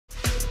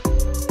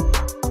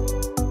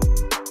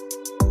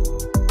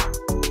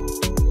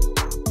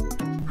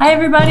Hi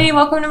everybody,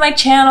 welcome to my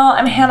channel.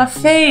 I'm Hannah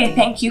Faye.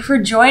 Thank you for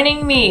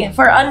joining me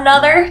for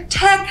another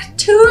Tech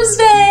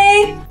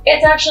Tuesday.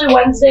 It's actually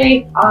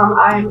Wednesday.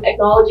 I'm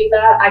acknowledging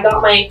that. I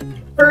got my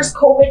first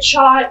COVID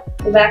shot,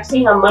 the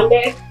vaccine, on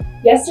Monday.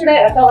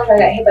 Yesterday, I felt like I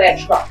got hit by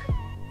a truck.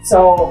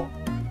 So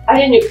I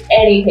didn't do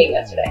anything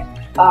yesterday.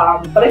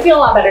 But I feel a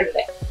lot better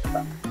today.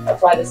 So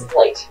that's why this is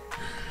late.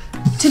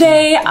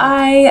 Today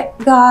I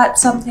got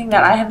something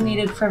that I have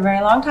needed for a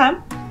very long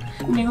time.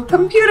 A new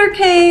computer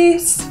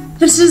case.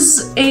 This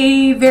is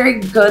a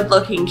very good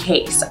looking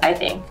case, I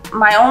think.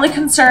 My only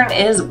concern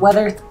is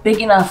whether it's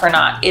big enough or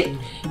not. It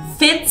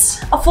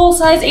fits a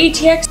full-size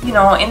ATX, you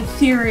know, in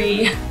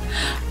theory,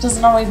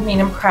 doesn't always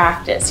mean in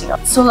practice, you know.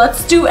 So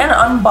let's do an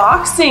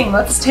unboxing.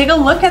 Let's take a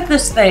look at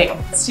this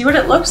thing, see what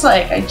it looks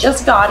like. I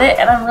just got it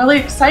and I'm really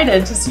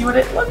excited to see what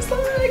it looks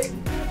like.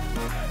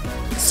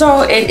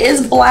 So it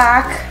is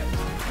black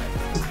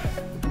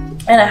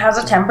and it has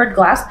a tempered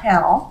glass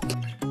panel.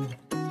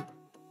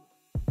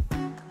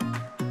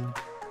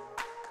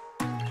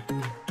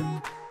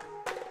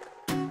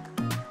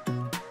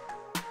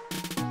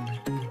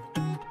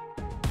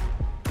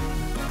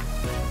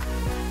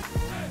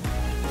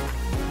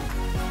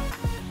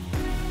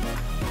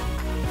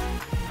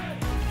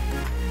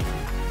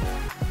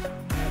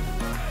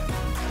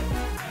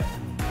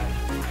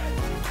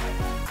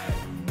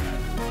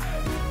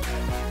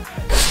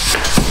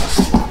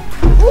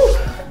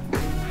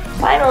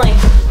 Finally.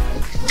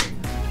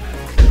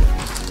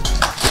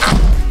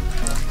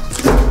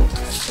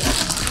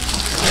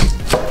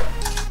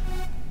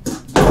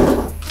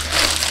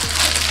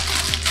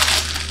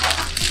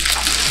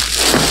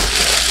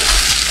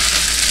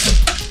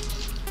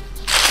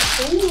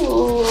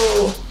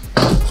 Ooh.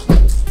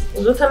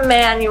 With a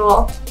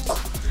manual.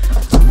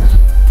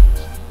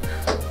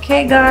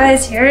 Okay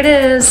guys, here it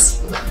is.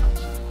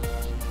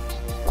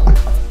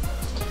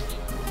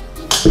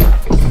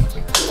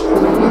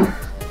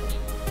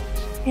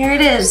 Here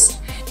it is.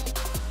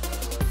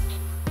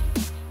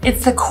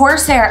 It's the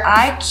Corsair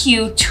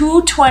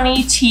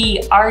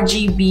iQ220T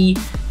RGB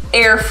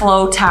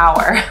Airflow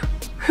Tower.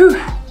 Whew,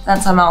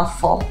 that's a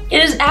mouthful.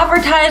 It is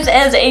advertised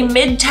as a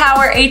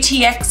mid-tower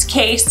ATX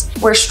case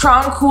where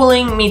strong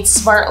cooling meets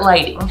smart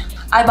lighting.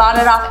 I bought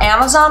it off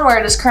Amazon where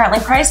it is currently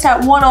priced at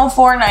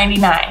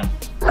 $104.99.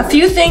 A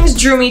few things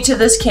drew me to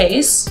this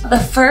case. The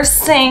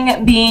first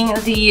thing being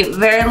the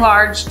very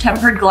large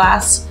tempered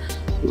glass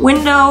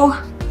window.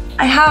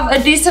 I have a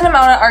decent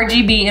amount of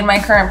RGB in my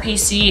current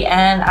PC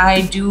and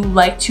I do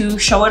like to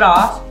show it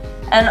off.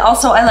 And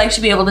also I like to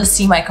be able to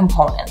see my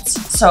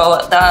components. So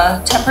the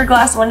tempered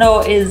glass window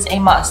is a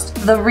must.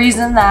 The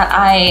reason that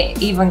I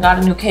even got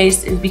a new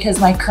case is because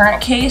my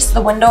current case,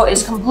 the window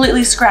is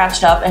completely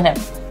scratched up and I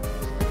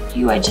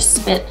just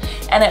spit.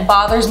 And it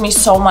bothers me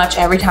so much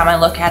every time I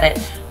look at it.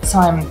 So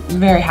I'm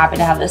very happy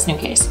to have this new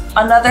case.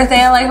 Another thing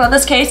I like about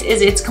this case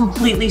is it's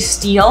completely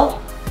steel,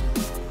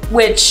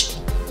 which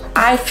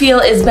I feel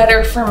is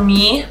better for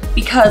me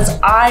because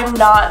I'm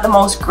not the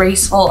most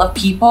graceful of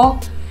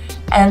people.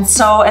 And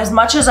so as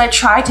much as I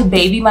try to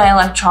baby my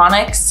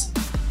electronics,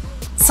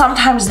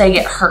 sometimes they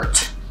get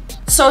hurt.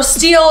 So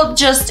steel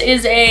just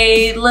is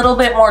a little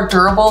bit more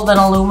durable than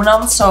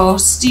aluminum, so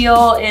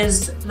steel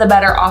is the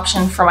better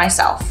option for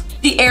myself.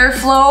 The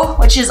airflow,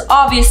 which is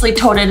obviously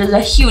touted as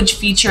a huge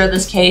feature of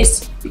this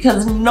case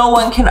because no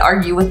one can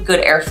argue with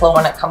good airflow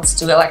when it comes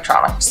to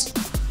electronics.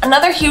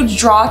 Another huge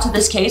draw to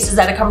this case is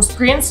that it comes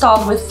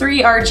pre-installed with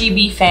 3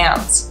 RGB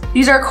fans.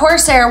 These are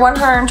Corsair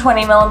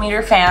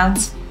 120mm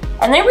fans,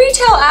 and they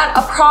retail at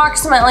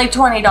approximately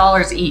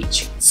 $20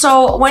 each.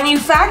 So when you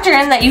factor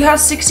in that you have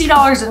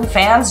 $60 in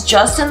fans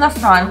just in the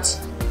front,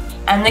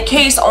 and the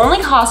case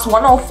only costs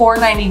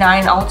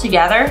 $104.99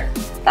 altogether,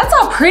 that's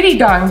a pretty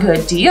darn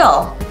good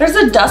deal. There's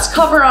a dust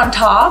cover on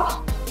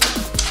top,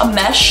 a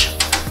mesh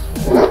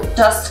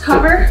dust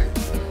cover.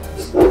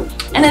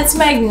 And it's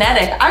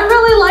magnetic. I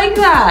really like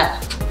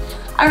that.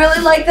 I really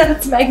like that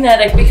it's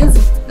magnetic because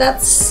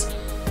that's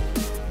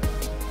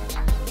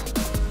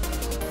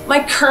my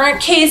current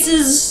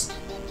cases,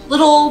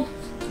 little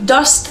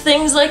dust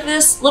things like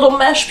this, little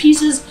mesh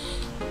pieces,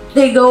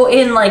 they go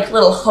in like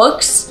little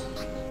hooks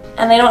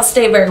and they don't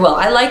stay very well.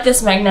 I like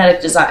this magnetic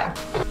design.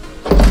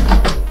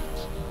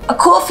 A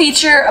cool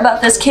feature about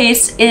this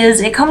case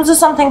is it comes with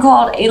something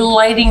called a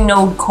lighting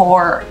node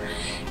core.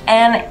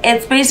 And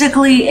it's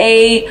basically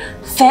a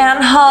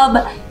fan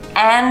hub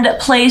and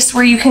place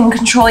where you can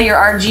control your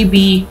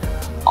RGB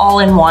all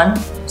in one.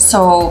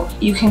 So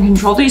you can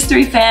control these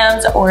 3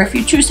 fans, or if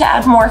you choose to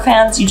add more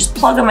fans, you just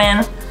plug them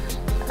in.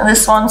 And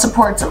this one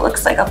supports, it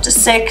looks like, up to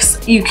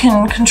 6. You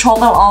can control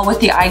them all with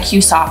the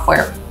iQ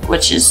software,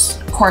 which is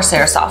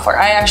Corsair software.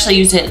 I actually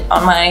use it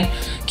on my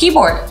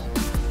keyboard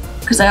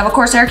because I have a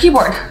Corsair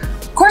keyboard.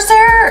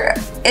 Corsair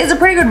is a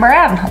pretty good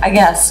brand, I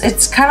guess.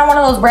 It's kind of one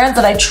of those brands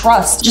that I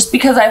trust just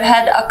because I've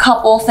had a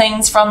couple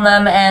things from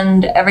them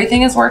and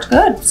everything has worked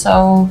good.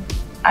 So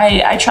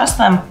I trust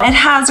them. It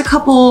has a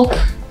couple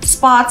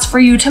spots for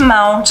you to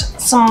mount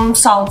some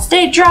solid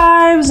state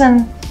drives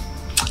and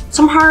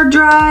some hard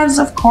drives,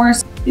 of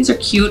course. These are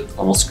cute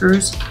little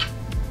screws.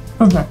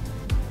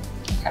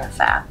 Kind of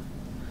fat.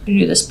 You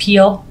do this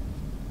peel.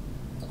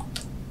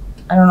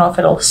 I don't know if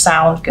it'll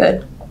sound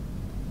good.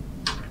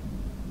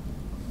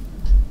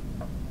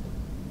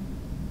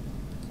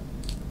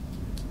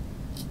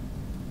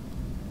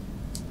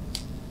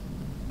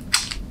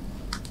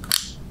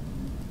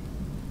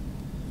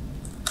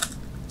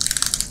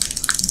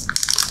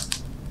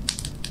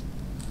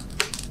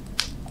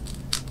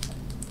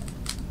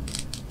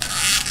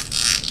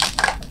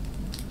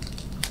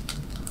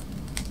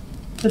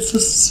 This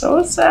is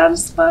so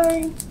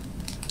satisfying.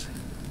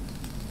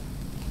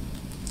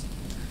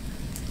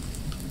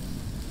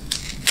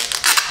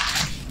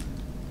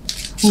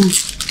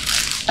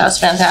 That was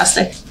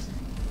fantastic.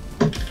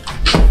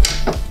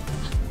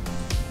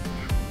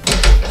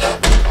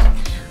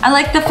 I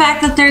like the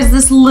fact that there's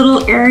this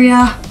little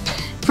area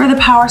for the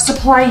power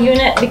supply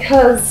unit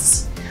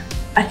because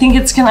I think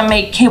it's gonna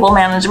make cable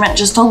management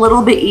just a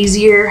little bit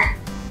easier.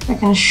 I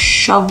can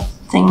shove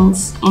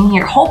things in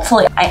here.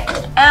 Hopefully. I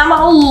am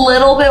a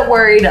little bit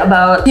worried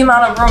about the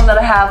amount of room that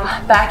I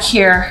have back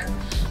here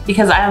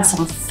because I have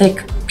some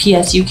thick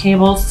PSU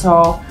cables,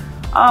 so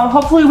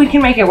hopefully we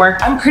can make it work.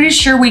 I'm pretty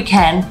sure we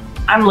can.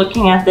 I'm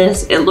looking at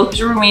this. It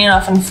looks roomy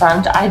enough in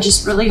front. I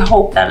just really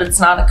hope that it's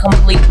not a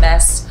complete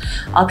mess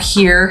up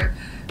here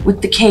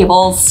with the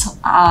cables.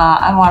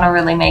 I want to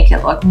really make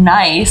it look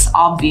nice,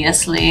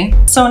 obviously.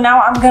 So now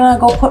I'm gonna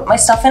go put my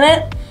stuff in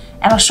it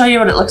and I'll show you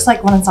what it looks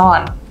like when it's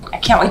on. I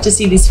can't wait to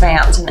see these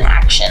fans in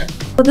action.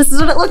 But this is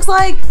what it looks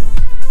like.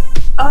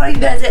 Oh, you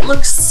guys, it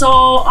looks so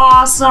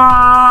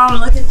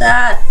awesome. Look at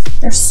that.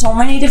 There's so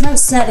many different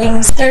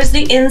settings. There's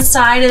the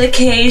inside of the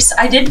case.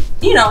 I did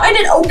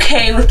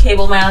okay with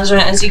cable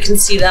management. As you can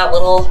see, that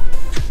little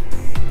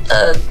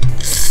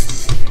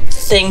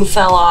thing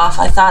fell off.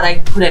 I thought I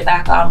put it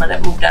back on, but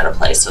it moved out of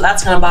place. So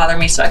that's gonna bother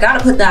me. So I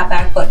gotta put that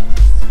back. But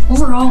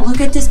overall,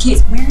 look at this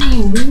case. Where do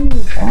you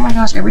move? Oh my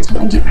gosh, every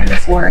time I get on the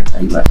floor, I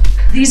tell you what.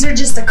 These are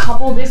just a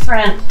couple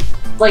different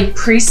like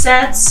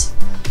presets.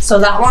 So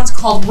that one's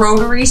called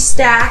Rotary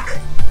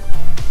Stack.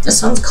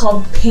 This one's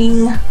called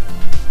Ping.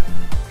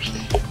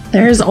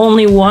 There's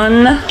only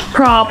one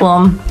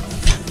problem.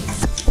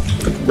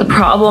 The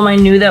problem I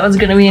knew that was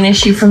gonna be an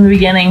issue from the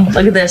beginning.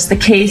 Look at this, the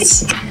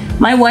case.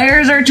 My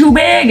wires are too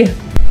big.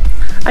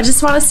 I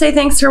just wanna say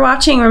thanks for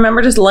watching.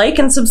 Remember to like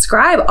and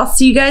subscribe. I'll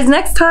see you guys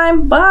next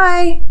time.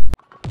 Bye.